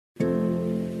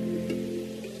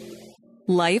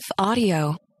Life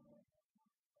Audio.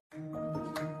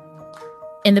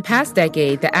 In the past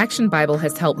decade, the Action Bible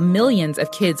has helped millions of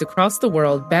kids across the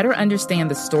world better understand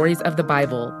the stories of the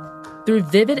Bible. Through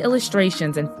vivid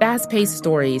illustrations and fast-paced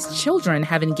stories, children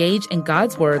have engaged in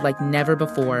God's Word like never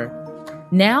before.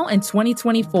 Now in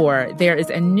 2024, there is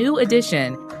a new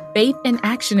edition, Faith in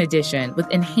Action Edition,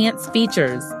 with enhanced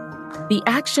features. The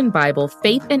Action Bible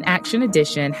Faith in Action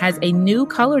Edition has a new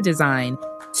color design,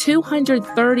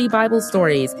 230 Bible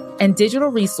stories, and digital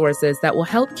resources that will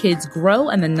help kids grow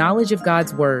in the knowledge of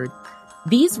God's Word.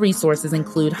 These resources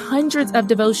include hundreds of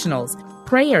devotionals,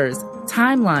 prayers,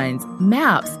 timelines,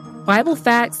 maps, Bible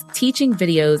facts, teaching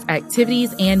videos,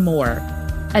 activities, and more.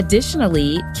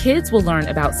 Additionally, kids will learn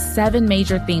about 7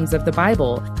 major themes of the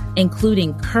Bible,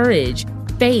 including courage,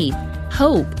 faith,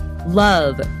 hope,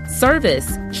 love,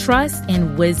 service, trust,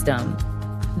 and wisdom.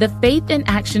 The Faith in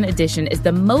Action Edition is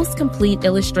the most complete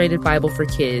illustrated Bible for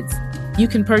kids. You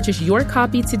can purchase your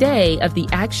copy today of the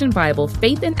Action Bible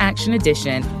Faith in Action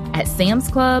Edition at Sam's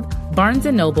Club, Barnes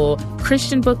 & Noble,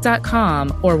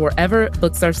 ChristianBook.com, or wherever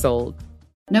books are sold.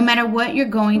 No matter what you're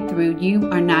going through, you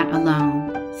are not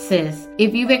alone. Sis,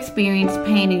 if you've experienced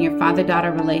pain in your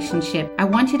father-daughter relationship, I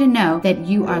want you to know that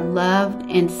you are loved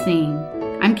and seen.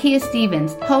 I'm Kia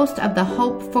Stevens, host of the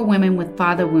Hope for Women with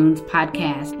Father Wounds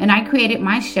podcast, and I created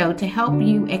my show to help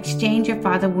you exchange your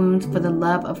father wounds for the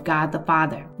love of God the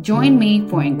Father. Join me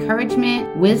for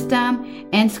encouragement, wisdom,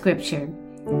 and scripture.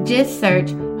 Just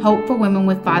search Hope for Women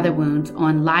with Father Wounds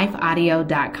on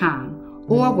lifeaudio.com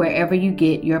or wherever you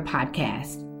get your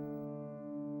podcast.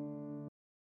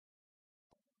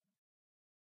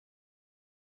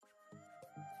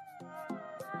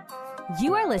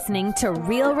 You are listening to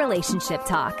Real Relationship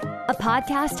Talk, a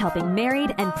podcast helping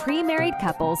married and pre-married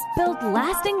couples build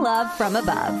lasting love from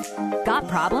above. Got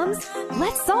problems?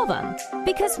 Let's solve them,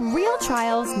 because real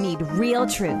trials need real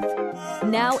truth.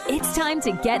 Now it's time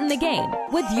to get in the game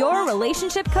with your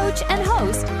relationship coach and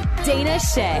host, Dana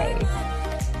Shea.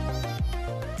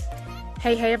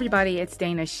 Hey, everybody, it's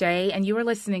Dana Shea, and you are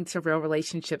listening to Real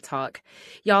Relationship Talk.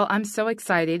 Y'all, I'm so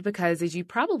excited because, as you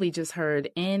probably just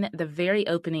heard in the very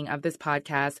opening of this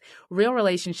podcast, Real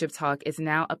Relationship Talk is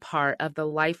now a part of the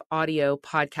Life Audio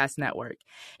Podcast Network.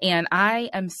 And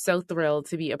I am so thrilled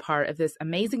to be a part of this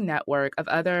amazing network of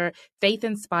other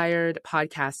faith-inspired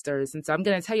podcasters. And so I'm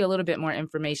going to tell you a little bit more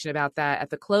information about that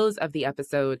at the close of the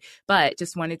episode, but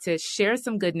just wanted to share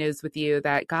some good news with you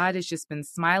that God has just been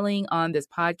smiling on this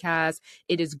podcast.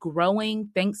 It is growing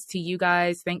thanks to you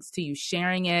guys, thanks to you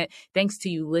sharing it, thanks to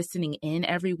you listening in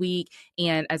every week.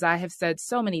 And as I have said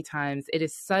so many times, it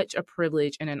is such a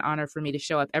privilege and an honor for me to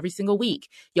show up every single week.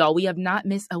 Y'all, we have not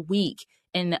missed a week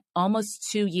in almost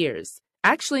 2 years.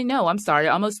 Actually, no, I'm sorry,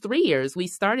 almost 3 years. We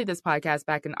started this podcast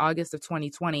back in August of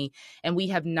 2020, and we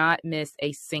have not missed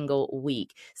a single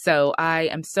week. So I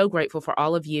am so grateful for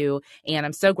all of you, and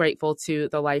I'm so grateful to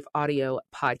the Life Audio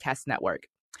Podcast Network.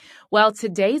 Well,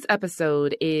 today's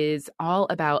episode is all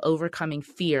about overcoming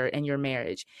fear in your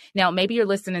marriage. Now, maybe you're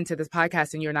listening to this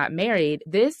podcast and you're not married.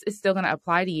 This is still going to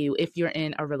apply to you if you're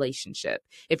in a relationship,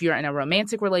 if you're in a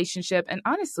romantic relationship, and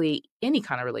honestly, any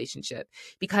kind of relationship,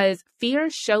 because fear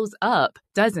shows up,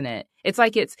 doesn't it? It's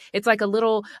like a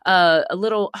little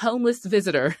homeless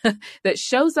visitor that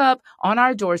shows up on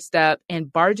our doorstep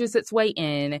and barges its way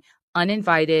in,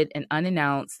 uninvited and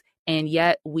unannounced. And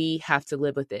yet we have to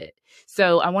live with it.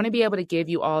 So I want to be able to give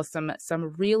you all some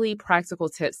really practical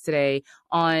tips today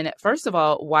on, first of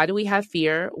all, why do we have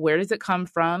fear? Where does it come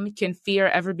from? Can fear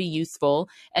ever be useful?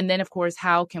 And then, of course,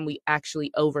 how can we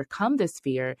actually overcome this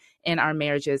fear in our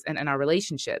marriages and in our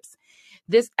relationships?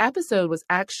 This episode was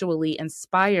actually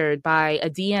inspired by a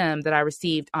DM that I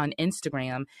received on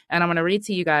Instagram. And I'm going to read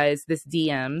to you guys this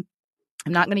DM.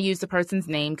 I'm not going to use the person's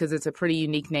name because it's a pretty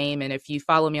unique name. And if you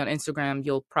follow me on Instagram,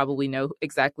 you'll probably know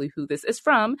exactly who this is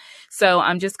from. So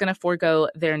I'm just going to forego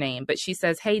their name. But she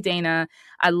says, "Hey, Dana,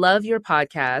 I love your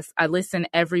podcast. I listen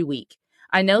every week.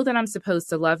 I know that I'm supposed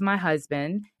to love my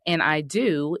husband, and I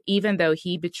do, even though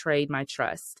he betrayed my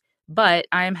trust. But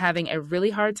I am having a really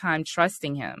hard time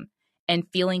trusting him and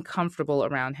feeling comfortable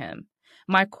around him.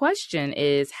 My question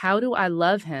is, how do I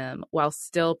love him while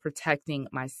still protecting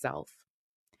myself?"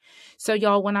 So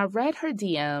y'all, when I read her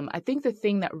DM, I think the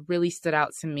thing that really stood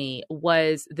out to me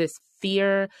was this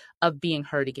fear of being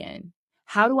hurt again.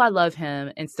 How do I love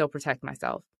him and still protect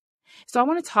myself? So I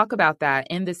want to talk about that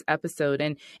in this episode.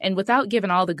 And without giving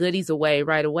all the goodies away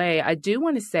right away, I do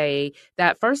want to say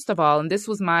that, first of all, and this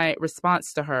was my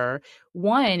response to her,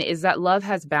 one is that love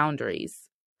has boundaries.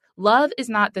 Love is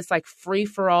not this like free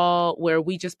for all where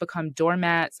we just become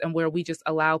doormats and where we just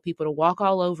allow people to walk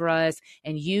all over us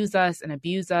and use us and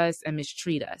abuse us and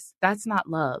mistreat us. That's not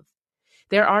love.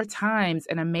 There are times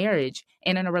in a marriage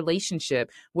and in a relationship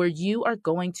where you are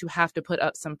going to have to put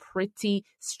up some pretty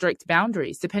strict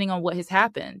boundaries depending on what has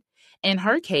happened. In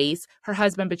her case, her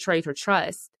husband betrayed her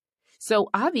trust. So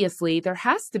obviously, there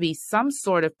has to be some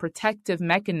sort of protective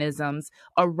mechanisms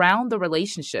around the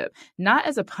relationship, not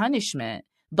as a punishment,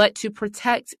 but to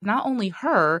protect not only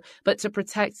her, but to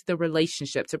protect the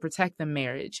relationship, to protect the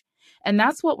marriage. And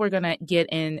that's what we're going to get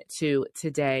into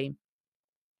today.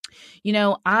 You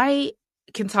know, I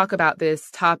can talk about this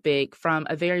topic from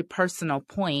a very personal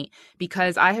point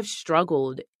because I have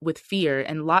struggled with fear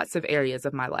in lots of areas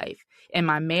of my life, in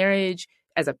my marriage,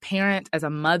 as a parent, as a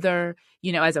mother,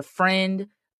 you know, as a friend.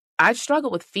 I've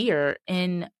struggled with fear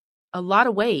in a lot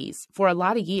of ways for a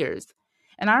lot of years.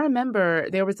 And I remember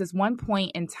there was this one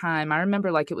point in time, I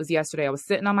remember like it was yesterday, I was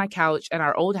sitting on my couch at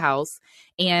our old house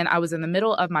and I was in the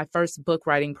middle of my first book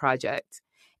writing project.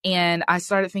 And I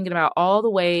started thinking about all the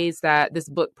ways that this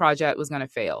book project was going to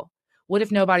fail. What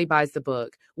if nobody buys the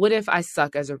book? What if I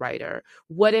suck as a writer?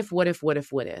 What if?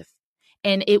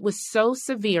 And it was so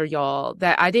severe, y'all,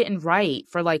 that I didn't write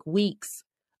for like weeks.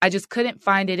 I just couldn't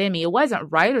find it in me. It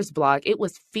wasn't writer's block. It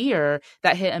was fear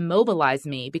that had immobilized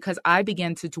me because I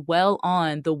began to dwell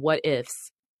on the what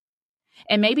ifs.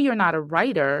 And maybe you're not a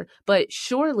writer, but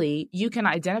surely you can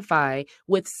identify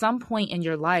with some point in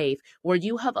your life where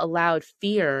you have allowed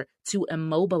fear to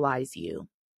immobilize you.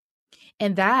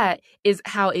 And that is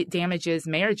how it damages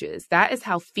marriages. That is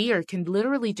how fear can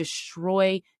literally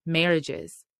destroy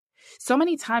marriages. So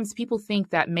many times people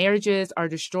think that marriages are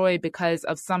destroyed because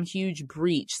of some huge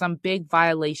breach, some big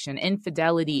violation,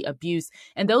 infidelity, abuse,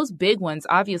 and those big ones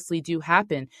obviously do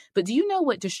happen. But do you know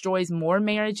what destroys more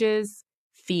marriages?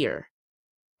 Fear.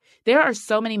 There are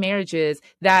so many marriages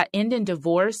that end in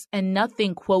divorce and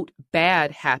nothing, quote,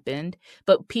 bad happened,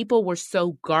 but people were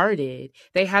so guarded.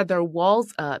 They had their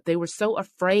walls up. They were so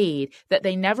afraid that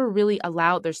they never really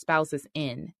allowed their spouses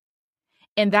in.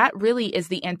 And that really is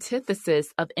the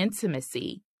antithesis of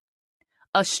intimacy.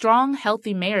 A strong,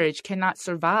 healthy marriage cannot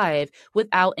survive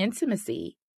without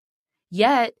intimacy.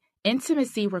 Yet,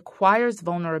 intimacy requires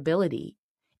vulnerability.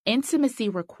 Intimacy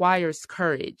requires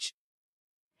courage.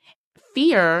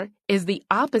 Fear is the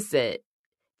opposite.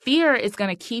 Fear is going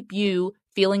to keep you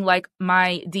feeling like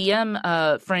my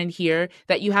DM friend here,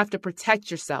 that you have to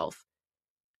protect yourself.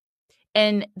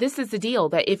 And this is the deal,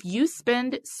 that if you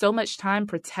spend so much time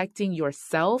protecting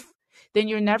yourself, then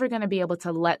you're never going to be able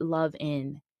to let love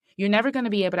in. You're never going to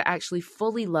be able to actually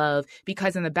fully love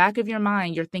because in the back of your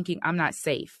mind, you're thinking, I'm not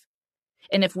safe.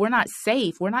 And if we're not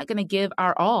safe, we're not going to give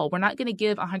our all. We're not going to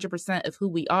give 100% of who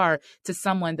we are to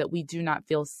someone that we do not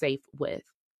feel safe with.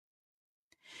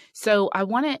 So I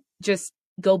want to just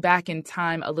go back in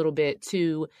time a little bit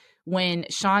to when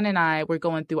Sean and I were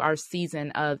going through our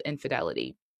season of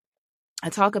infidelity. I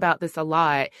talk about this a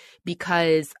lot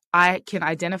because I can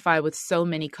identify with so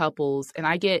many couples, and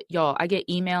I get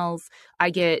emails,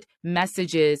 I get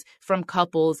messages from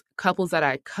couples that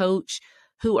I coach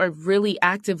who are really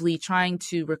actively trying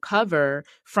to recover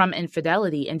from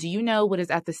infidelity. And do you know what is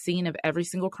at the scene of every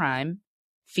single crime?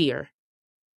 Fear.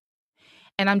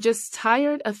 And I'm just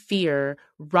tired of fear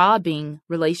robbing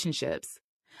relationships.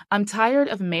 I'm tired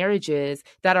of marriages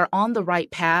that are on the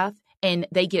right path and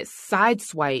they get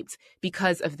sideswiped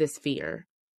because of this fear.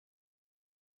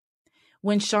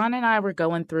 When Sean and I were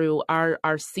going through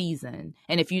our season,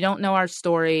 and if you don't know our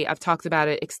story, I've talked about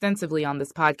it extensively on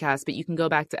this podcast, but you can go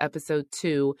back to episode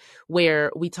 2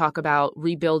 where we talk about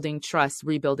rebuilding trust,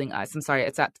 rebuilding us. I'm sorry,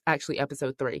 it's actually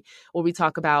episode 3, where we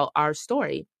talk about our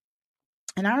story.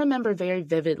 And I remember very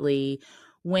vividly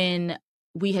when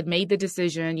we had made the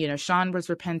decision, Sean was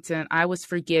repentant, I was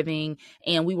forgiving,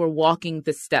 and we were walking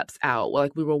the steps out.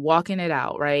 Like we were walking it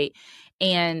out, right?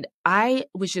 And I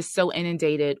was just so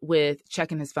inundated with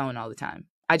checking his phone all the time.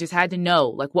 I just had to know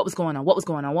like what was going on.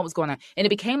 And it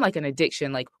became like an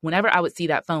addiction. Like whenever I would see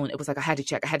that phone, it was like I had to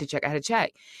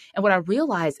check. And what I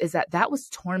realized is that was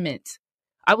torment.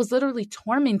 I was literally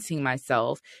tormenting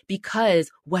myself because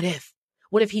what if?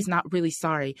 What if he's not really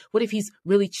sorry? What if he's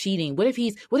really cheating? What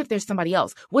if there's somebody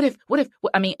else?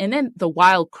 And then the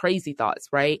wild, crazy thoughts,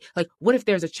 right? Like, what if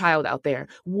there's a child out there?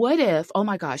 What if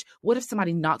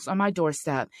somebody knocks on my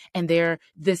doorstep and they're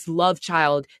this love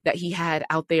child that he had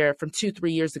out there from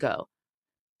 2-3 years ago?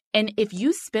 And if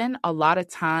you spend a lot of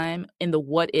time in the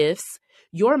what ifs,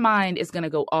 your mind is going to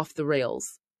go off the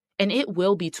rails and it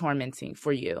will be tormenting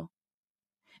for you.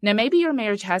 Now, maybe your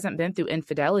marriage hasn't been through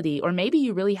infidelity, or maybe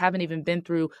you really haven't even been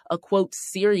through a, quote,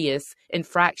 serious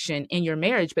infraction in your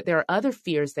marriage, but there are other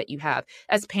fears that you have.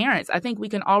 As parents, I think we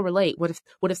can all relate. What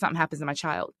if something happens to my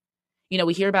child? You know,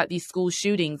 we hear about these school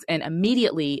shootings and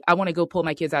immediately I want to go pull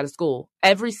my kids out of school.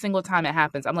 Every single time it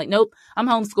happens, I'm like, nope, I'm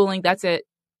homeschooling. That's it.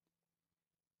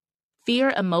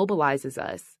 Fear immobilizes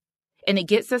us. And it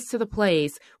gets us to the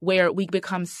place where we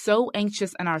become so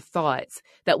anxious in our thoughts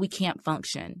that we can't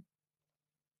function.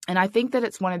 And I think that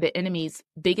it's one of the enemy's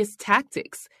biggest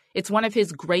tactics. It's one of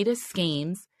his greatest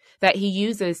schemes that he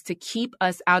uses to keep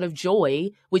us out of joy,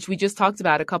 which we just talked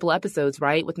about a couple episodes,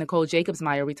 right? With Nicole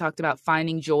Jacobsmeyer, we talked about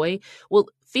finding joy. Well,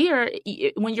 fear,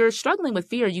 when you're struggling with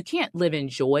fear, you can't live in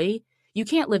joy. You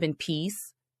can't live in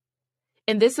peace.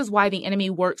 And this is why the enemy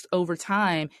works over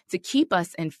time to keep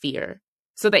us in fear,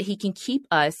 so that he can keep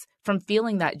us from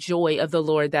feeling that joy of the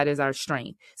Lord that is our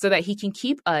strength, so that he can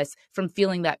keep us from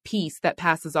feeling that peace that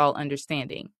passes all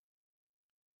understanding.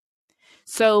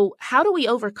 So how do we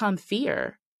overcome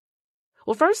fear?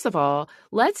 Well, first of all,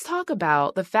 let's talk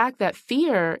about the fact that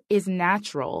fear is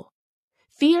natural.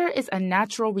 Fear is a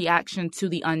natural reaction to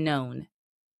the unknown.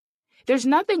 There's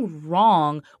nothing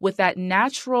wrong with that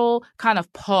natural kind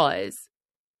of pause.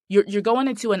 You're going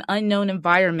into an unknown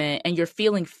environment and you're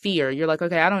feeling fear. You're like,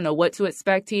 okay, I don't know what to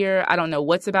expect here. I don't know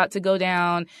what's about to go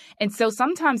down. And so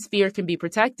sometimes fear can be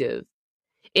protective.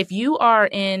 If you are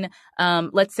in,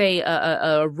 let's say,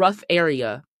 a rough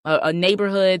area, a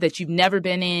neighborhood that you've never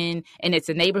been in, and it's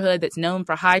a neighborhood that's known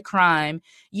for high crime,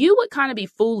 you would kind of be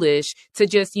foolish to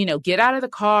just, get out of the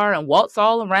car and waltz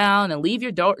all around and leave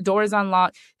your doors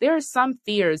unlocked. There are some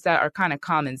fears that are kind of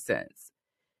common sense.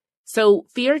 So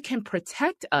fear can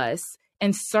protect us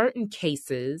in certain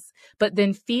cases, but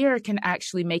then fear can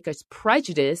actually make us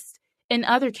prejudiced in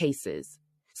other cases.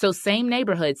 So same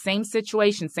neighborhood, same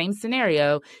situation, same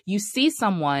scenario, you see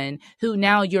someone who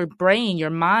now your brain, your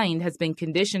mind has been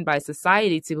conditioned by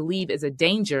society to believe is a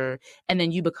danger, and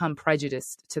then you become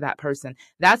prejudiced to that person.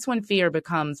 That's when fear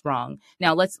becomes wrong.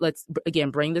 Now let's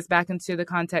again bring this back into the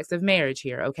context of marriage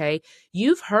here, okay?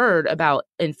 You've heard about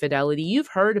infidelity, you've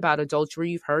heard about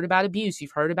adultery, you've heard about abuse,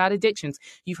 you've heard about addictions,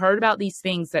 you've heard about these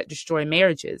things that destroy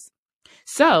marriages.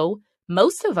 So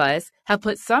most of us have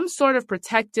put some sort of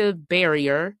protective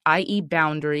barrier, i.e.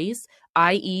 boundaries,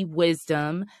 i.e.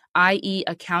 wisdom, i.e.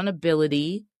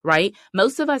 accountability, right?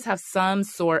 Most of us have some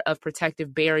sort of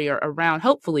protective barrier around.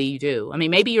 Hopefully you do. I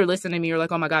mean, maybe you're listening to me, you're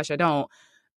like, oh my gosh, I don't.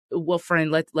 Well, friend,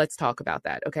 let's talk about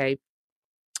that, okay?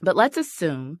 But let's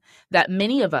assume that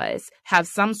many of us have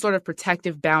some sort of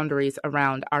protective boundaries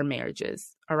around our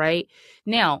marriages, all right?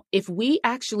 Now, if we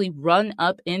actually run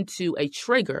up into a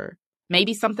trigger,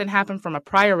 maybe something happened from a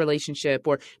prior relationship,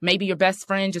 or maybe your best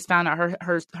friend just found out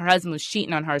her husband was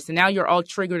cheating on her. So now you're all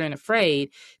triggered and afraid.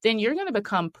 Then you're going to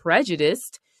become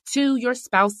prejudiced to your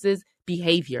spouse's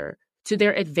behavior, to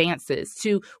their advances,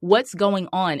 to what's going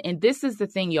on. And this is the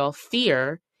thing, y'all.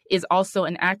 Fear is also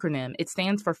an acronym. It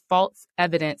stands for false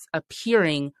evidence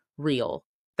appearing real.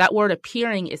 That word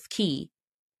appearing is key.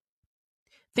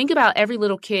 Think about every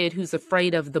little kid who's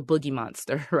afraid of the boogie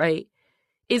monster, right?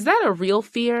 Is that a real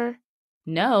fear?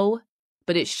 No,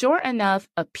 but it sure enough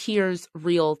appears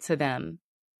real to them.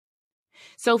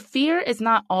 So fear is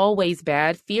not always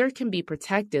bad. Fear can be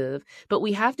protective, but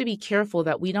we have to be careful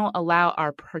that we don't allow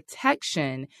our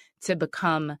protection to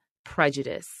become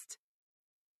prejudiced.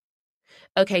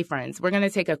 Okay, friends, we're going to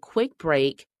take a quick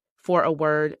break for a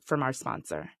word from our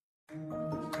sponsor.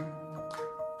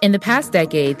 In the past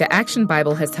decade, the Action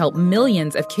Bible has helped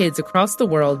millions of kids across the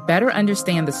world better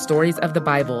understand the stories of the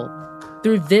Bible.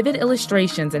 Through vivid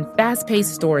illustrations and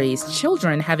fast-paced stories,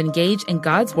 children have engaged in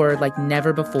God's Word like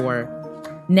never before.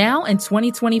 Now in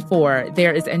 2024,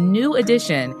 there is a new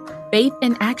edition, Faith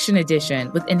in Action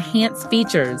Edition, with enhanced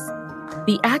features.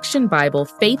 The Action Bible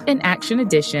Faith in Action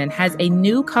Edition has a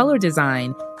new color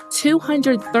design,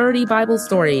 230 Bible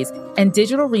stories, and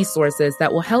digital resources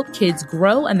that will help kids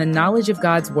grow in the knowledge of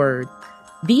God's Word.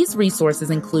 These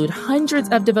resources include hundreds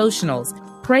of devotionals,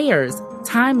 prayers,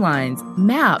 timelines,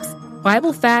 maps,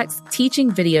 Bible facts, teaching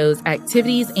videos,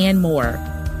 activities, and more.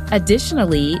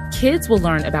 Additionally, kids will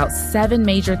learn about 7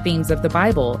 major themes of the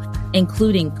Bible,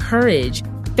 including courage,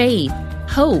 faith,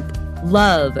 hope,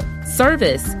 love,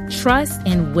 service, trust,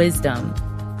 and wisdom.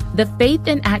 The Faith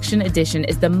in Action Edition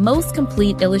is the most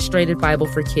complete illustrated Bible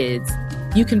for kids.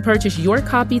 You can purchase your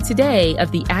copy today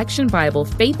of the Action Bible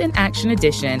Faith in Action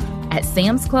Edition at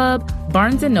Sam's Club,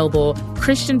 Barnes & Noble,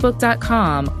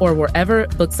 ChristianBook.com, or wherever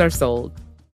books are sold.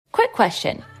 Quick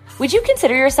question. Would you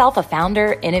consider yourself a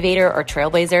founder, innovator, or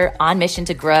trailblazer on mission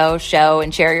to grow, show,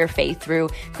 and share your faith through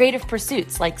creative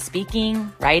pursuits like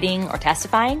speaking, writing, or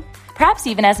testifying? Perhaps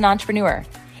even as an entrepreneur.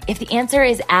 If the answer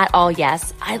is at all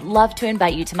yes, I'd love to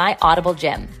invite you to my Audible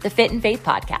gym, the Fit and Faith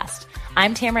podcast.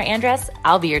 I'm Tamara Andress.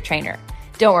 I'll be your trainer.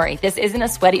 Don't worry, this isn't a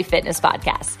sweaty fitness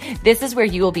podcast. This is where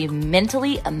you will be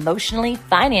mentally, emotionally,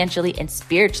 financially, and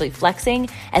spiritually flexing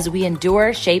as we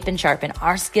endure, shape, and sharpen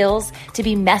our skills to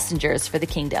be messengers for the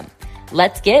kingdom.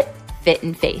 Let's get fit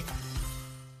in faith.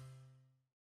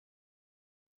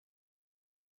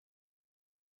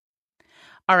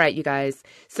 All right, you guys.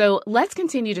 So let's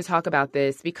continue to talk about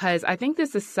this because I think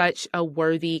this is such a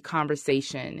worthy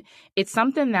conversation. It's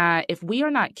something that if we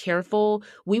are not careful,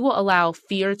 we will allow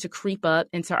fear to creep up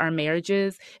into our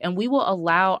marriages, and we will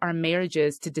allow our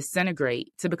marriages to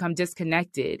disintegrate, to become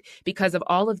disconnected because of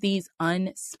all of these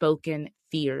unspoken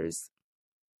fears.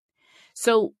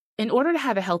 So in order to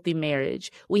have a healthy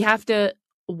marriage, we have to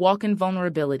walk in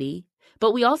vulnerability,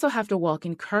 but we also have to walk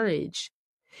in courage.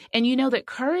 And you know that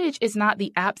courage is not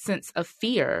the absence of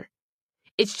fear.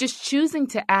 It's just choosing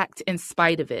to act in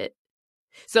spite of it.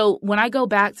 So when I go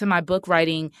back to my book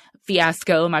writing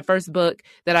fiasco, my first book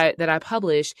that I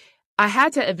published, I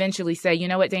had to eventually say, you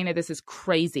know what, Dana, this is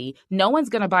crazy. No one's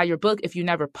going to buy your book if you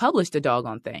never published a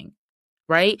doggone thing,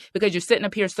 right? Because you're sitting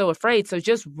up here so afraid. So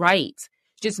just write.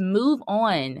 Just move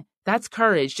on. That's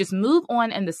courage. Just move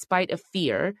on in the spite of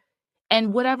fear.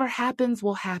 And whatever happens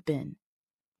will happen.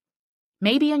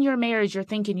 Maybe in your marriage, you're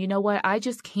thinking, you know what, I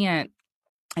just can't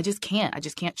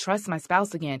trust my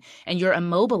spouse again. And you're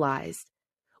immobilized.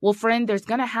 Well, friend, there's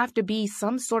going to have to be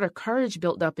some sort of courage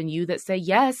built up in you that say,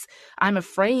 yes, I'm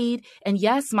afraid. And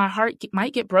yes, my heart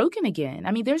might get broken again.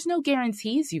 I mean, there's no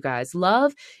guarantees, you guys.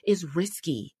 Love is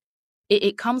risky.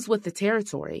 It comes with the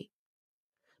territory.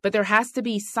 But there has to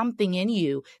be something in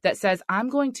you that says, I'm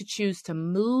going to choose to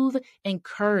move in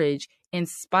courage in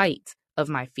spite of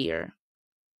my fear.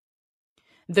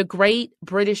 The great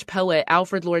British poet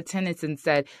Alfred Lord Tennyson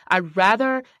said, I'd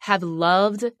rather have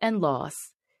loved and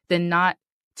lost than not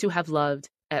to have loved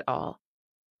at all.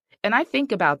 And I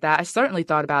think about that. I certainly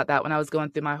thought about that when I was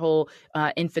going through my whole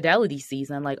infidelity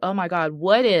season. Like, oh my God,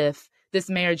 what if this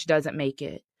marriage doesn't make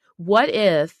it? What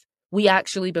if we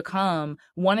actually become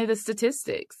one of the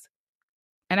statistics?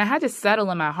 And I had to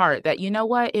settle in my heart that, you know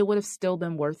what, it would have still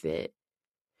been worth it.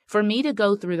 For me to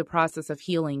go through the process of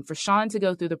healing, for Sean to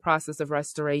go through the process of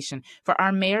restoration, for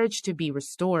our marriage to be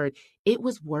restored, it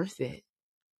was worth it.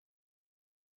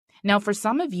 Now, for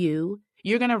some of you,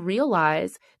 you're going to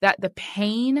realize that the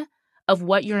pain of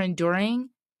what you're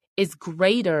enduring is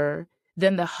greater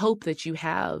than the hope that you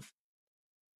have.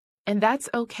 And that's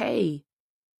okay.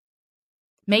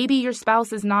 Maybe your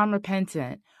spouse is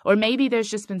non-repentant, or maybe there's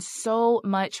just been so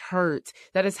much hurt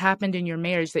that has happened in your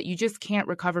marriage that you just can't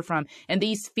recover from. And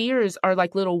these fears are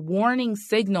like little warning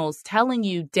signals telling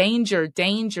you danger,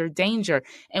 danger, danger.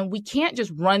 And we can't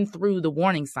just run through the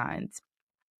warning signs.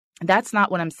 That's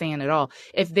not what I'm saying at all.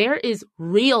 If there is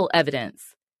real evidence,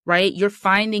 right? You're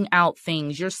finding out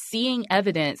things. You're seeing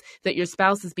evidence that your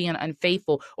spouse is being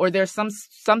unfaithful, or there's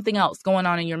something else going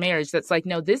on in your marriage that's like,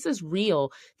 no, this is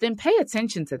real. Then pay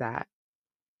attention to that.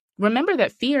 Remember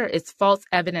that fear is false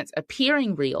evidence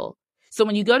appearing real. So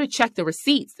when you go to check the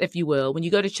receipts, if you will, when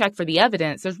you go to check for the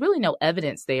evidence, there's really no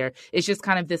evidence there. It's just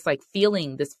kind of this like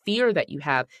feeling, this fear that you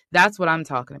have. That's what I'm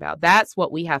talking about. That's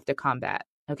what we have to combat.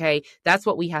 Okay. That's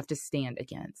what we have to stand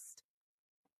against.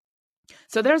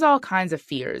 So there's all kinds of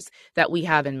fears that we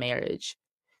have in marriage.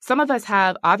 Some of us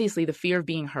have, obviously, the fear of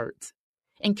being hurt.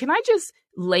 And can I just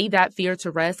lay that fear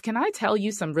to rest? Can I tell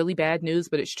you some really bad news,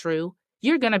 but it's true?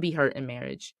 You're going to be hurt in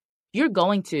marriage. You're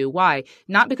going to. Why?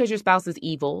 Not because your spouse is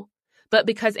evil, but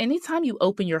because anytime you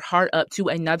open your heart up to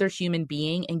another human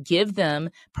being and give them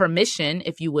permission,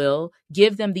 if you will,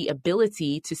 give them the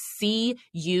ability to see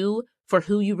you for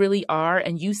who you really are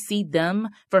and you see them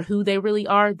for who they really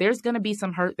are, there's going to be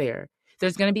some hurt there.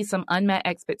 There's going to be some unmet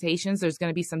expectations. There's going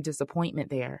to be some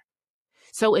disappointment there.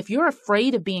 So if you're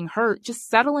afraid of being hurt, just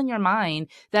settle in your mind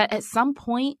that at some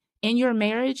point in your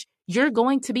marriage, you're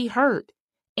going to be hurt.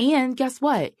 And guess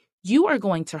what? You are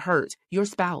going to hurt your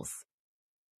spouse.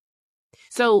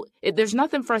 So there's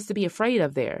nothing for us to be afraid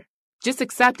of there. Just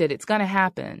accept it. It's going to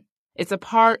happen. It's a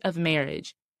part of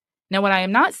marriage. Now, what I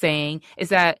am not saying is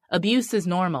that abuse is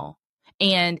normal.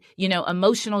 And,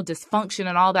 emotional dysfunction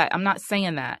and all that. I'm not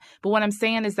saying that. But what I'm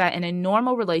saying is that in a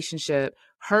normal relationship,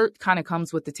 hurt kind of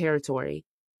comes with the territory.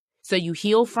 So you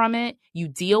heal from it, you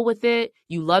deal with it,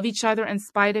 you love each other in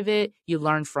spite of it, you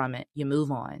learn from it, you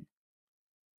move on.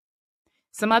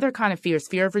 Some other kind of fears,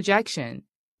 fear of rejection.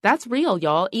 That's real,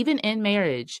 y'all, even in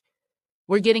marriage.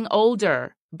 We're getting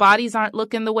older. Bodies aren't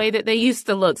looking the way that they used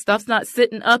to look. Stuff's not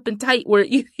sitting up and tight where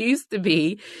it used to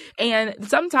be. And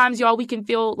sometimes, y'all, we can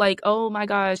feel like, oh my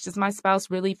gosh, does my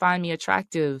spouse really find me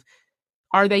attractive?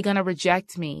 Are they going to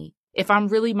reject me? If I'm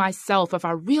really myself, if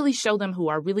I really show them who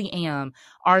I really am,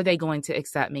 are they going to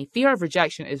accept me? Fear of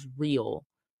rejection is real.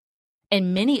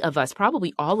 And many of us,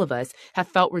 probably all of us, have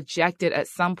felt rejected at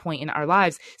some point in our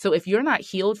lives. So if you're not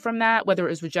healed from that, whether it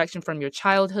was rejection from your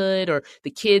childhood or the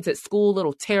kids at school,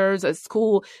 little terrors at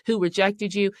school who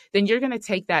rejected you, then you're going to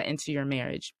take that into your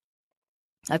marriage.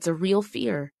 That's a real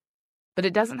fear, but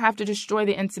it doesn't have to destroy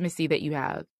the intimacy that you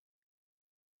have.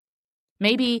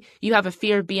 Maybe you have a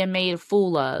fear of being made a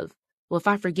fool of. Well, if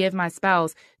I forgive my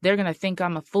spouse, they're going to think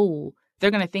I'm a fool.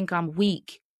 They're going to think I'm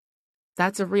weak.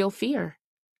 That's a real fear.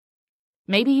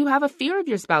 Maybe you have a fear of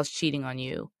your spouse cheating on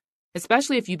you,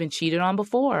 especially if you've been cheated on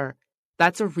before.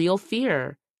 That's a real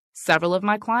fear. Several of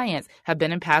my clients have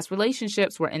been in past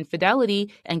relationships where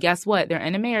infidelity, and guess what? They're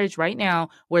in a marriage right now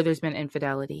where there's been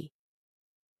infidelity.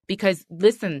 Because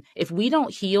listen, if we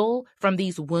don't heal from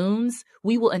these wounds,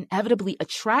 we will inevitably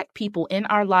attract people in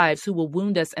our lives who will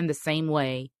wound us in the same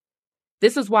way.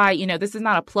 This is why, this is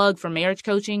not a plug for marriage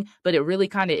coaching, but it really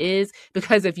kind of is,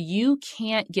 because if you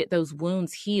can't get those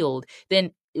wounds healed,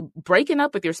 then breaking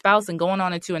up with your spouse and going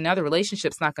on into another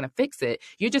relationship is not going to fix it.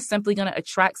 You're just simply going to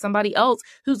attract somebody else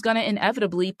who's going to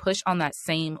inevitably push on that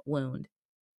same wound.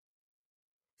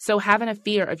 So having a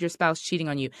fear of your spouse cheating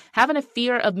on you, having a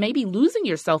fear of maybe losing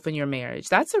yourself in your marriage,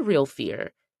 that's a real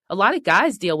fear. A lot of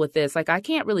guys deal with this. Like, I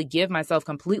can't really give myself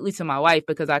completely to my wife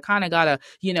because I kind of got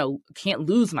to, can't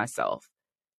lose myself.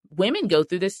 Women go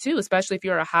through this too, especially if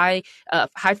you're a high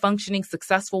functioning,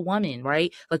 successful woman,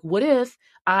 right? Like, what if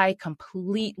I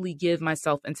completely give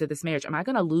myself into this marriage? Am I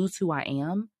going to lose who I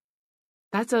am?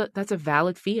 That's a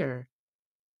valid fear.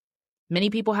 Many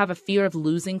people have a fear of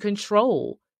losing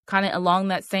control, kind of along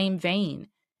that same vein.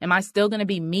 Am I still going to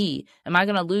be me? Am I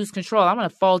going to lose control? I'm going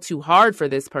to fall too hard for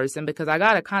this person because I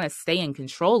got to kind of stay in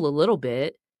control a little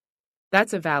bit.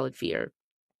 That's a valid fear.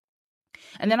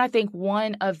 And then I think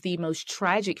one of the most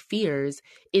tragic fears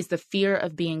is the fear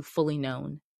of being fully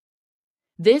known.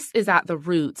 This is at the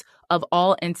root of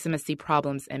all intimacy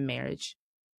problems in marriage,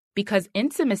 because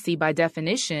intimacy by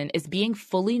definition is being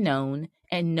fully known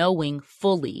and knowing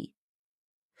fully.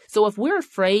 So if we're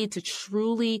afraid to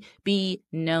truly be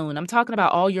known, I'm talking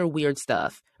about all your weird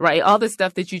stuff, right? All the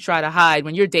stuff that you try to hide.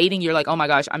 When you're dating, you're like, oh my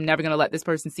gosh, I'm never going to let this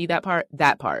person see that part.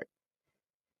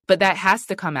 But that has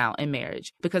to come out in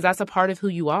marriage because that's a part of who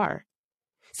you are.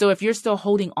 So if you're still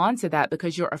holding on to that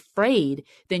because you're afraid,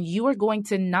 then you are going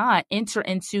to not enter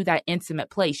into that intimate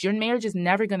place. Your marriage is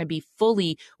never going to be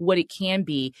fully what it can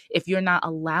be if you're not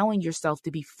allowing yourself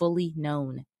to be fully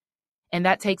known. And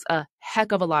that takes a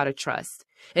heck of a lot of trust.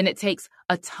 And it takes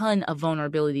a ton of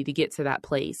vulnerability to get to that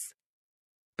place.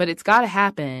 But it's got to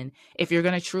happen if you're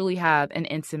going to truly have an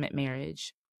intimate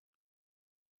marriage.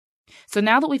 So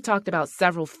now that we've talked about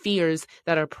several fears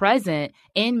that are present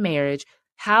in marriage,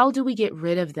 how do we get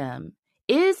rid of them?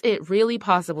 Is it really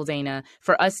possible, Dana,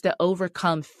 for us to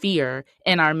overcome fear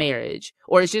in our marriage?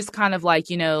 Or it's just kind of like,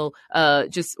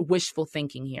 just wishful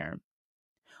thinking here?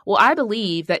 Well, I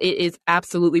believe that it is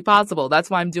absolutely possible. That's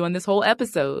why I'm doing this whole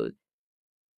episode.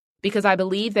 Because I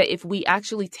believe that if we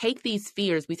actually take these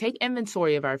fears, we take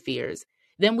inventory of our fears,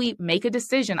 then we make a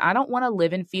decision. I don't want to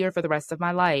live in fear for the rest of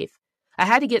my life. I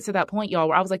had to get to that point, y'all,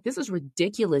 where I was like, this is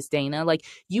ridiculous, Dana. Like,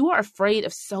 you are afraid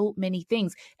of so many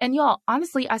things. And y'all,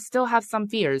 honestly, I still have some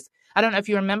fears. I don't know if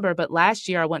you remember, but last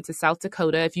year I went to South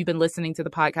Dakota. If you've been listening to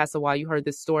the podcast a while, you heard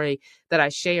this story that I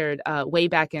shared way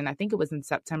back in, I think it was in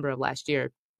September of last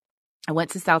year. I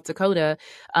went to South Dakota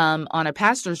on a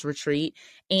pastor's retreat,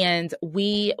 and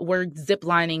we were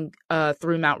ziplining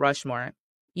through Mount Rushmore.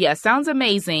 Yeah, sounds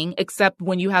amazing, except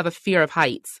when you have a fear of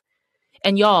heights.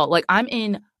 And y'all, like,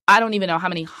 I don't even know how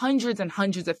many hundreds and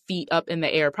hundreds of feet up in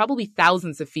the air, probably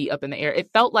thousands of feet up in the air.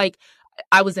 It felt like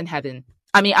I was in heaven.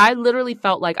 I mean, I literally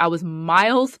felt like I was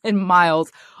miles and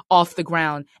miles off the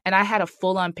ground, and I had a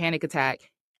full-on panic attack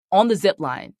on the zip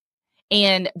line.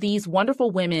 And these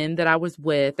wonderful women that I was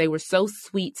with, they were so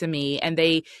sweet to me, and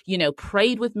they,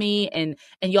 prayed with me, and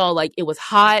y'all, like, it was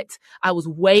hot. I was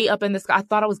way up in the sky. I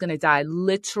thought I was going to die. I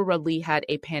literally had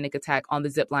a panic attack on the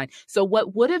zip line. So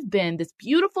what would have been this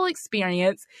beautiful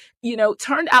experience,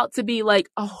 turned out to be like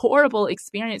a horrible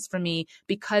experience for me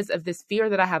because of this fear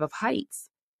that I have of heights.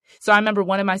 So I remember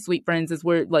one of my sweet friends, as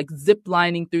we're like zip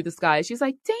lining through the sky, she's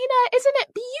like, Dana, isn't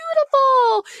it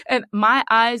beautiful? And my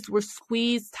eyes were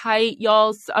squeezed tight,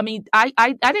 y'all. I mean, I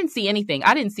didn't see anything.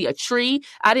 I didn't see a tree.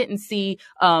 I didn't see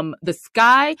the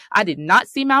sky. I did not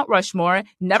see Mount Rushmore.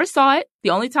 Never saw it. The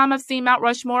only time I've seen Mount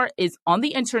Rushmore is on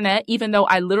the internet, even though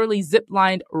I literally zip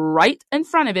lined right in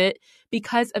front of it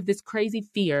because of this crazy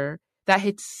fear that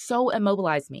had so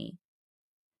immobilized me.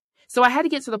 So I had to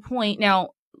get to the point.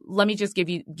 Now, let me just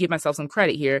give myself some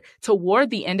credit here. Toward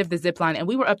the end of the zip line, and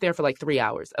we were up there for like 3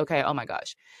 hours. Okay. Oh my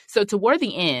gosh. So toward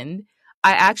the end,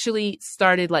 I actually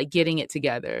started like getting it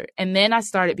together. And then I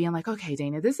started being like, okay,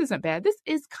 Dana, this isn't bad. This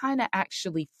is kind of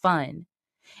actually fun.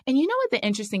 And you know what the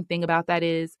interesting thing about that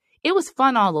is? It was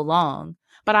fun all along,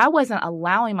 but I wasn't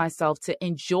allowing myself to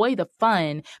enjoy the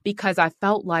fun because I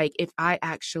felt like if I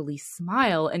actually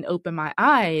smile and open my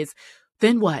eyes,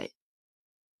 then what?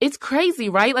 It's crazy,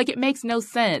 right? Like it makes no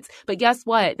sense. But guess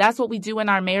what? That's what we do in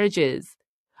our marriages.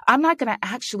 I'm not going to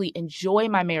actually enjoy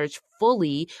my marriage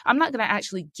fully. I'm not going to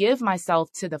actually give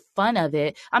myself to the fun of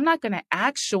it. I'm not going to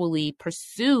actually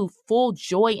pursue full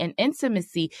joy and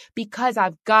intimacy because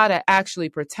I've got to actually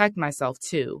protect myself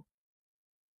too.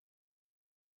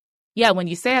 Yeah, when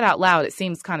you say it out loud, it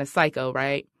seems kind of psycho,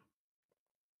 right?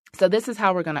 So this is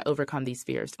how we're going to overcome these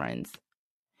fears, friends.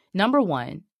 Number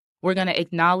one, we're going to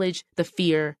acknowledge the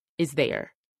fear is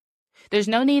there. There's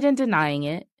no need in denying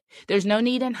it. There's no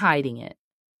need in hiding it.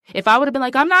 If I would have been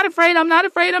like, I'm not afraid, I'm not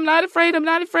afraid, I'm not afraid, I'm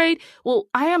not afraid. Well,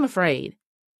 I am afraid.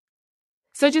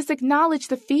 So just acknowledge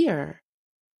the fear.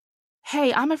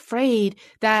 Hey, I'm afraid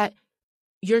that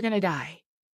you're going to die.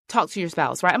 Talk to your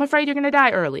spouse, right? I'm afraid you're going to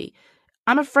die early.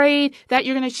 I'm afraid that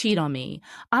you're going to cheat on me.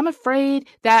 I'm afraid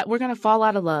that we're going to fall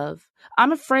out of love.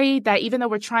 I'm afraid that even though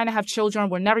we're trying to have children,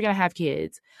 we're never going to have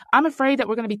kids. I'm afraid that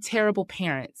we're going to be terrible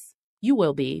parents. You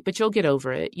will be, but you'll get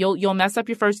over it. You'll mess up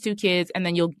your first 2 kids and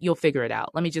then you'll figure it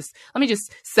out. Let me just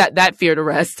set that fear to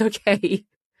rest, okay?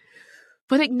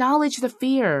 But acknowledge the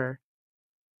fear.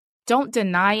 Don't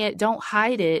deny it. Don't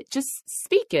hide it. Just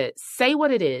speak it. Say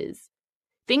what it is.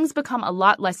 Things become a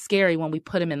lot less scary when we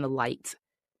put them in the light.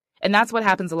 And that's what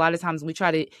happens a lot of times when we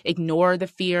try to ignore the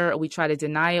fear or we try to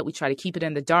deny it. We try to keep it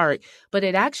in the dark, but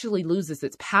it actually loses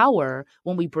its power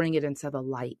when we bring it into the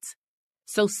light.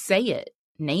 So say it,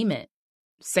 name it,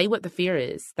 say what the fear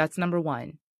is. That's number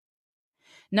one.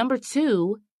 Number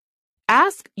two,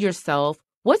 ask yourself,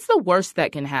 what's the worst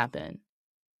that can happen?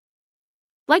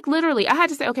 Like literally, I had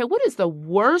to say, okay, what is the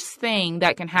worst thing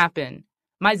that can happen?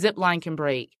 My zip line can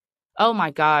break. Oh my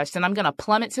gosh. Then I'm going to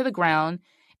plummet to the ground.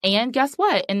 And guess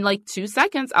what? In like 2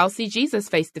 seconds, I'll see Jesus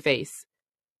face to face.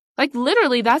 Like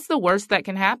literally, that's the worst that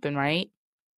can happen, right?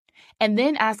 And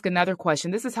then ask another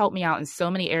question. This has helped me out in so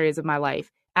many areas of my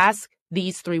life. Ask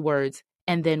these 3 words.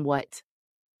 And then what?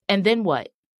 And then what?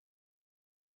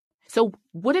 So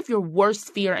what if your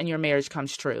worst fear in your marriage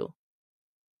comes true?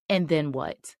 And then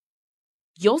what?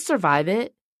 You'll survive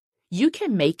it. You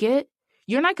can make it.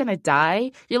 You're not going to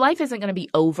die. Your life isn't going to be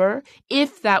over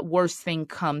if that worst thing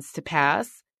comes to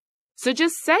pass. So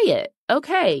just say it.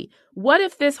 Okay, what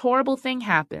if this horrible thing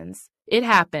happens? It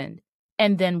happened.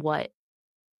 And then what?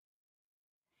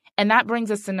 And that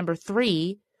brings us to number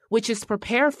 3, which is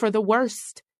prepare for the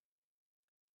worst.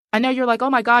 I know you're like, oh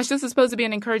my gosh, this is supposed to be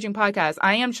an encouraging podcast.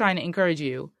 I am trying to encourage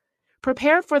you.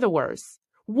 Prepare for the worst.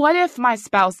 What if my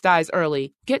spouse dies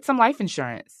early? Get some life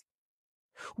insurance.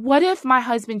 What if my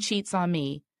husband cheats on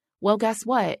me? Well, guess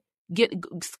what?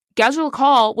 Schedule a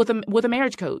call with a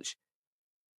marriage coach.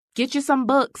 Get you some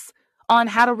books on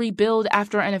how to rebuild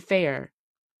after an affair.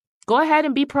 Go ahead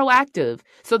and be proactive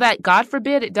so that, God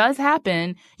forbid it does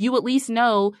happen, you at least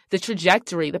know the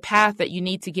trajectory, the path that you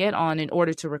need to get on in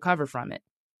order to recover from it.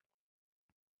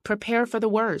 Prepare for the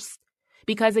worst.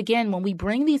 Because again, when we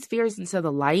bring these fears into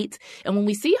the light and when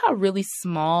we see how really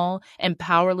small and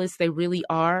powerless they really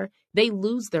are, they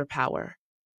lose their power.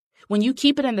 When you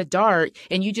keep it in the dark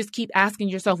and you just keep asking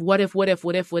yourself, what if,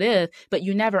 but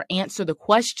you never answer the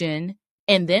question,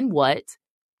 and then what?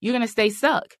 You're going to stay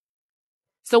stuck.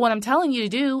 So what I'm telling you to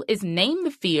do is name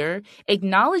the fear,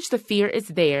 acknowledge the fear is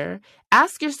there,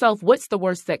 ask yourself what's the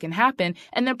worst that can happen,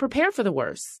 and then prepare for the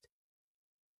worst.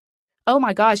 Oh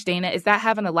my gosh, Dana, is that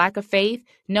having a lack of faith?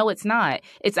 No, it's not.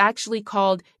 It's actually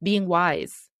called being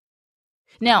wise.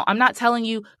 Now, I'm not telling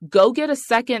you go get a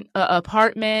second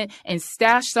apartment and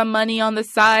stash some money on the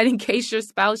side in case your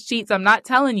spouse cheats. I'm not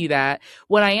telling you that.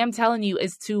 What I am telling you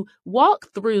is to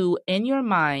walk through in your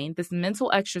mind this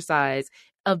mental exercise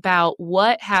about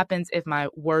what happens if my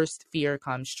worst fear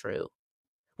comes true.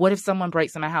 What if someone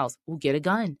breaks in my house? Well, get a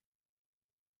gun.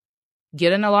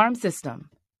 Get an alarm system.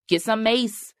 Get some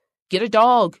mace. Get a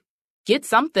dog. get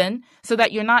something so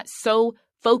that you're not so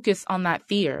focused on that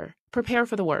fear. Prepare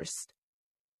for the worst.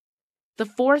 The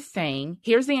fourth thing,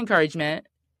 here's the encouragement,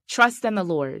 trust in the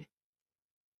Lord.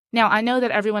 Now, I know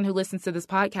that everyone who listens to this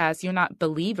podcast, you're not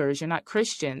believers, you're not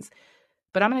Christians,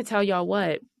 but I'm going to tell y'all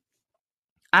what,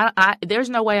 there's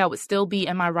no way I would still be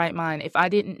in my right mind if I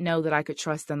didn't know that I could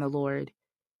trust in the Lord.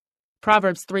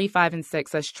 Proverbs 3:5-6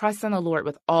 says, trust in the Lord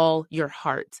with all your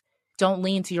heart. Don't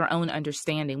lean to your own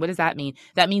understanding. What does that mean?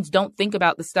 That means don't think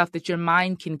about the stuff that your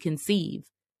mind can conceive.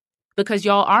 Because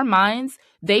y'all, our minds,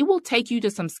 they will take you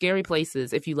to some scary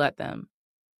places if you let them.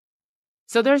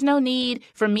 So there's no need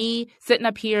for me sitting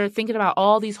up here thinking about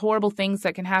all these horrible things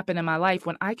that can happen in my life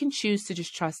when I can choose to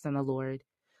just trust in the Lord.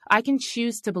 I can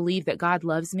choose to believe that God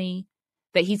loves me,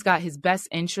 that he's got his best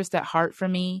interest at heart for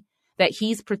me, that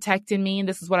he's protecting me. And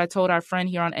this is what I told our friend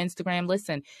here on Instagram.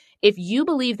 Listen, if you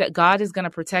believe that God is going to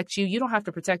protect you, you don't have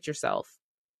to protect yourself.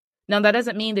 Now, that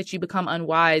doesn't mean that you become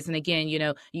unwise. And again,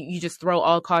 you just throw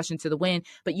all caution to the wind,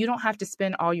 but you don't have to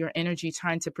spend all your energy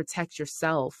trying to protect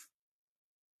yourself.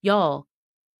 Y'all,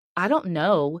 I don't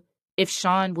know if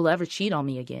Sean will ever cheat on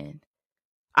me again.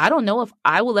 I don't know if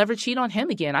I will ever cheat on him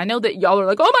again. I know that y'all are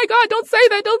like, oh my God,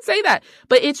 don't say that.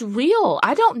 But it's real.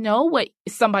 I don't know what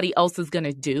somebody else is going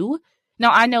to do. Now,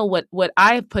 I know what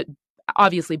I have put,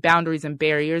 obviously, boundaries and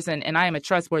barriers, and I am a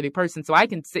trustworthy person, so I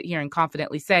can sit here and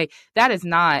confidently say that is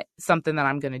not something that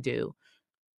I'm going to do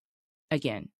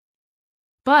again.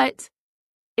 But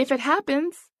if it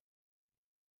happens,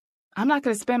 I'm not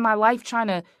going to spend my life trying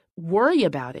to worry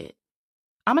about it.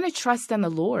 I'm going to trust in the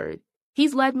Lord.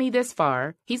 He's led me this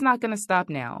far. He's not going to stop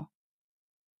now.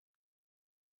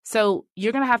 So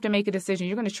you're going to have to make a decision.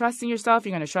 You're going to trust in yourself.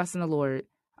 You're going to trust in the Lord.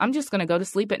 I'm just going to go to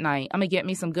sleep at night. I'm going to get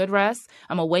me some good rest.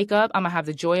 I'm going to wake up. I'm going to have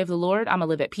the joy of the Lord. I'm going to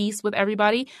live at peace with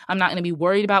everybody. I'm not going to be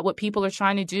worried about what people are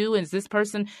trying to do. Is this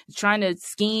person trying to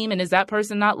scheme? And is that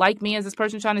person not like me? Is this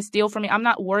person trying to steal from me? I'm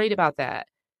not worried about that.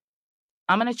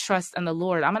 I'm going to trust in the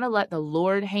Lord. I'm going to let the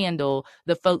Lord handle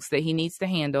the folks that he needs to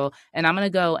handle. And I'm going to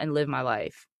go and live my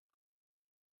life.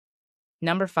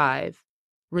 Number 5,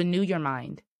 renew your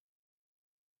mind.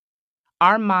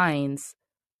 Our minds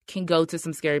can go to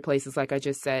some scary places, like I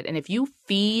just said. And if you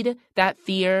feed that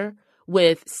fear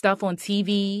with stuff on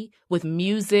TV, with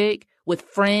music, with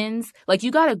friends, like you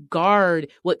got to guard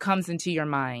what comes into your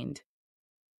mind.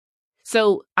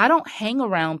 So I don't hang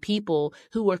around people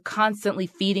who are constantly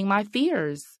feeding my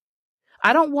fears.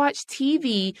 I don't watch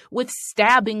TV with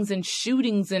stabbings and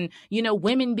shootings and,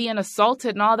 women being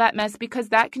assaulted and all that mess because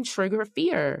that can trigger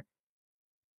fear.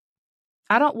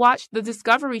 I don't watch the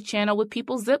Discovery Channel with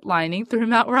people ziplining through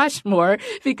Mount Rushmore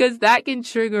because that can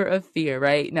trigger a fear,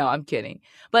 right? No, I'm kidding.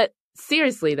 But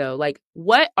seriously, though,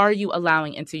 what are you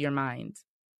allowing into your mind?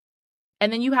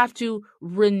 And then you have to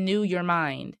renew your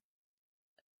mind.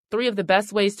 3 of the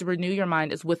best ways to renew your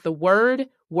mind is with the word,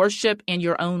 worship, and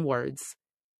your own words.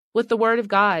 With the word of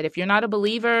God. If you're not a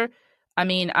believer,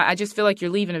 I just feel like you're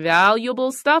leaving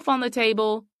valuable stuff on the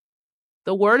table.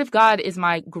 The word of God is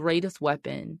my greatest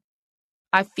weapon.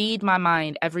 I feed my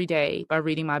mind every day by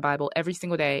reading my Bible every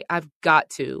single day. I've got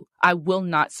to. I will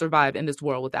not survive in this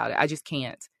world without it. I just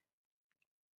can't.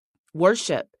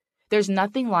 Worship. There's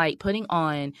nothing like putting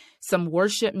on some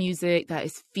worship music that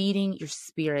is feeding your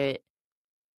spirit.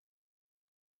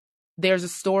 There's a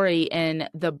story in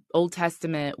the Old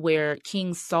Testament where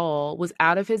King Saul was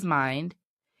out of his mind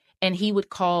and he would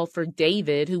call for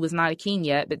David, who was not a king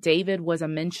yet, but David was a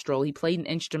minstrel. He played an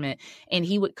instrument and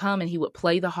he would come and he would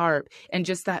play the harp, and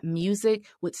just that music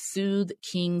would soothe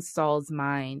King Saul's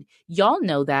mind. Y'all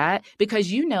know that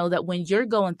because you know that when you're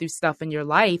going through stuff in your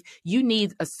life, you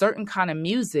need a certain kind of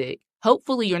music.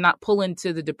 Hopefully you're not pulling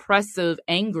to the depressive,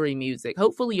 angry music.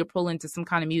 Hopefully you're pulling to some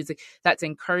kind of music that's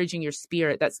encouraging your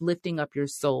spirit, that's lifting up your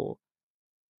soul.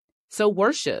 So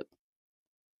worship,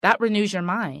 that renews your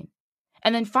mind.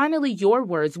 And then finally, your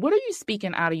words. What are you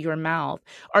speaking out of your mouth?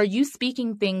 Are you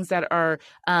speaking things that are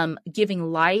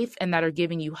giving life and that are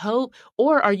giving you hope?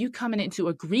 Or are you coming into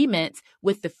agreement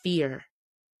with the fear?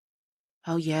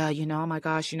 Oh, yeah, oh my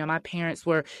gosh, my parents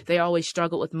they always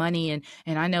struggled with money. And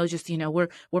I know just,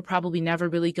 we're probably never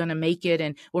really going to make it.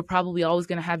 And we're probably always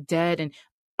going to have debt. And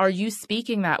are you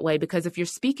speaking that way? Because if you're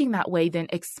speaking that way, then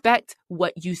expect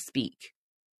what you speak.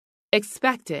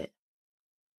 Expect it.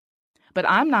 But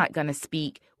I'm not going to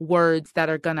speak words that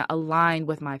are going to align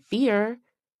with my fear.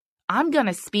 I'm going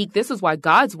to speak. This is why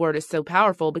God's word is so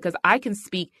powerful, because I can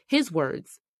speak his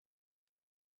words.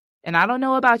 And I don't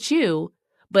know about you,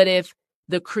 but if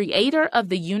the creator of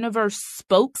the universe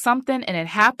spoke something and it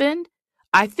happened,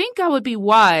 I think I would be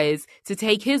wise to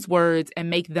take his words and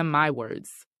make them my words.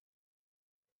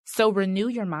 So renew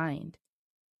your mind.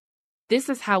 This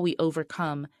is how we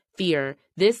overcome fear.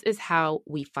 This is how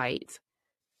we fight.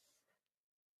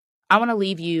 I want to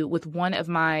leave you with one of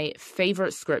my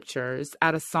favorite scriptures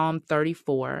out of Psalm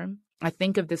 34. I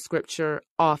think of this scripture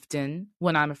often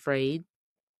when I'm afraid.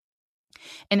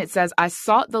 And it says, I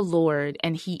sought the Lord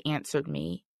and he answered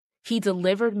me. He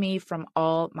delivered me from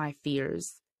all my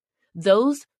fears.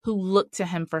 Those who look to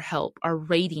him for help are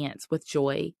radiant with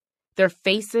joy. Their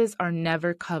faces are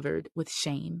never covered with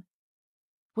shame.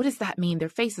 What does that mean? Their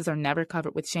faces are never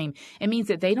covered with shame. It means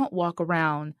that they don't walk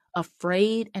around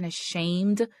afraid and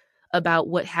ashamed about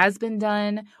what has been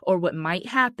done or what might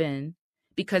happen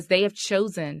because they have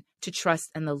chosen to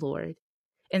trust in the Lord.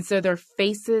 And so their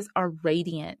faces are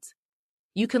radiant.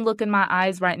 You can look in my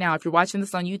eyes right now. If you're watching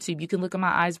this on YouTube, you can look in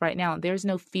my eyes right now. And there's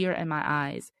no fear in my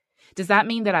eyes. Does that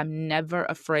mean that I'm never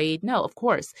afraid? No, of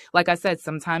course. Like I said,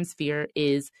 sometimes fear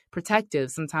is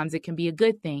protective. Sometimes it can be a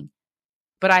good thing.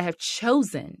 But I have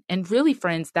chosen, and really,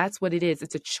 friends, that's what it is.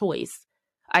 It's a choice.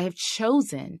 I have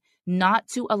chosen not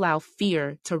to allow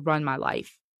fear to run my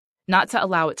life, not to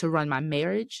allow it to run my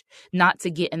marriage, not to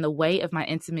get in the way of my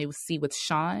intimacy with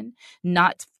Sean,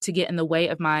 not to get in the way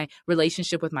of my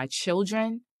relationship with my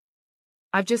children.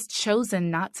 I've just chosen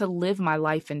not to live my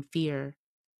life in fear.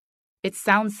 It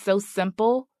sounds so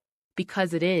simple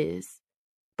because it is.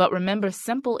 But remember,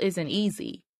 simple isn't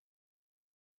easy.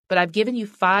 But I've given you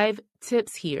 5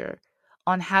 tips here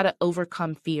on how to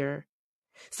overcome fear.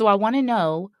 So I want to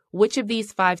know, which of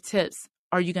these 5 tips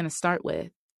are you going to start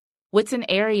with? What's an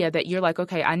area that you're like,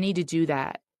 okay, I need to do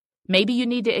that? Maybe you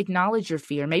need to acknowledge your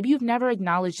fear. Maybe you've never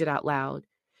acknowledged it out loud.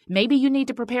 Maybe you need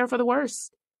to prepare for the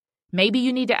worst. Maybe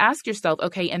you need to ask yourself,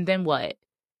 okay, and then what?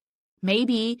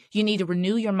 Maybe you need to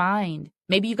renew your mind.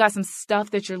 Maybe you got some stuff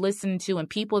that you're listening to and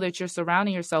people that you're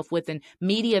surrounding yourself with and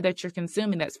media that you're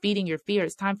consuming that's feeding your fear.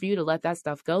 It's time for you to let that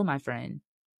stuff go, my friend.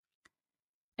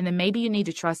 And then maybe you need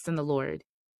to trust in the Lord.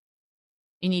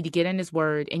 You need to get in his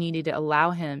word and you need to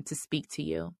allow him to speak to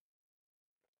you.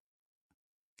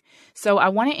 So I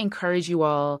want to encourage you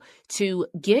all to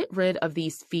get rid of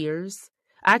these fears.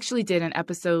 I actually did an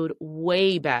episode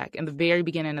way back in the very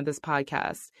beginning of this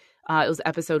podcast. It was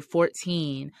episode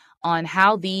 14 on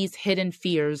how these hidden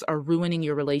fears are ruining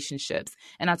your relationships.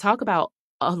 And I talk about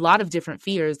a lot of different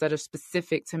fears that are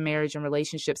specific to marriage and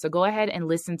relationships. So go ahead and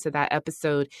listen to that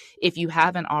episode if you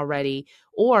haven't already.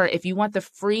 Or if you want the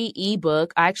free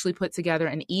ebook, I actually put together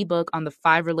an ebook on the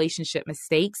 5 relationship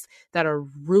mistakes that are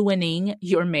ruining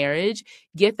your marriage.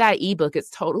 Get that ebook.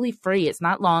 It's totally free. It's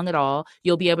not long at all.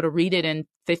 You'll be able to read it in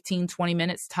 15, 20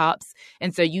 minutes tops.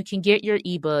 And so you can get your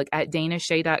ebook at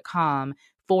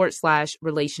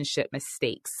danashay.com/relationship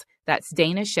mistakes. That's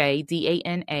Dana Shay,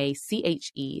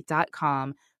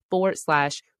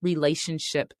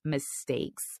 DANACHE.com/relationship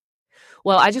mistakes.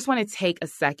 Well, I just want to take a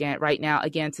second right now,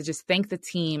 again, to just thank the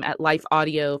team at Life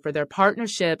Audio for their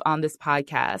partnership on this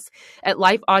podcast. At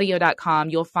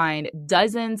lifeaudio.com, you'll find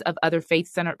dozens of other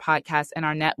faith-centered podcasts in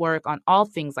our network on all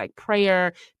things like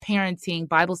prayer, parenting,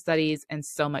 Bible studies, and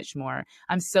so much more.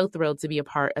 I'm so thrilled to be a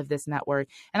part of this network,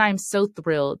 and I am so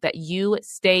thrilled that you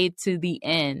stayed to the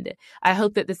end. I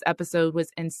hope that this episode was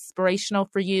inspirational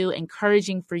for you,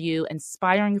 encouraging for you,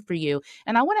 inspiring for you,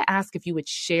 and I want to ask if you would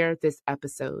share this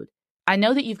episode. I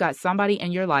know that you've got somebody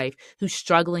in your life who's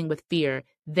struggling with fear.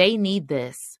 They need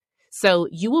this. So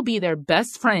you will be their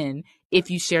best friend if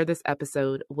you share this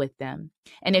episode with them.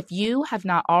 And if you have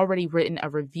not already written a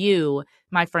review,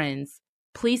 my friends,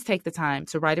 please take the time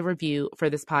to write a review for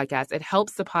this podcast. It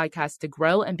helps the podcast to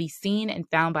grow and be seen and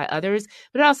found by others,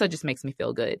 but it also just makes me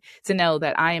feel good to know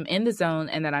that I am in the zone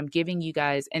and that I'm giving you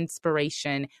guys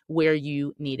inspiration where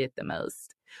you need it the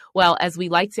most. Well, as we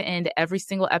like to end every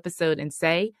single episode and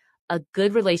say, a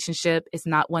good relationship is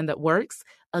not one that works.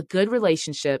 A good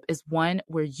relationship is one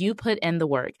where you put in the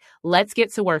work. Let's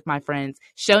get to work, my friends.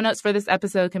 Show notes for this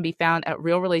episode can be found at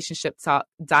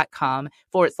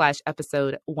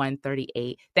realrelationshiptalk.com/episode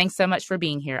 138. Thanks so much for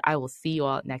being here. I will see you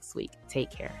all next week.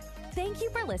 Take care. Thank you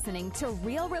for listening to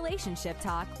Real Relationship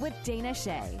Talk with Dana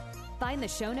Shay. Find the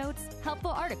show notes,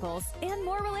 helpful articles, and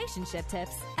more relationship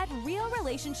tips at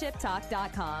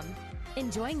realrelationshiptalk.com.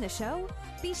 Enjoying the show?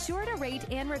 Be sure to rate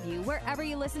and review wherever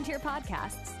you listen to your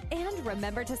podcasts. And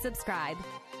remember to subscribe.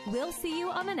 We'll see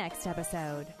you on the next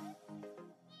episode.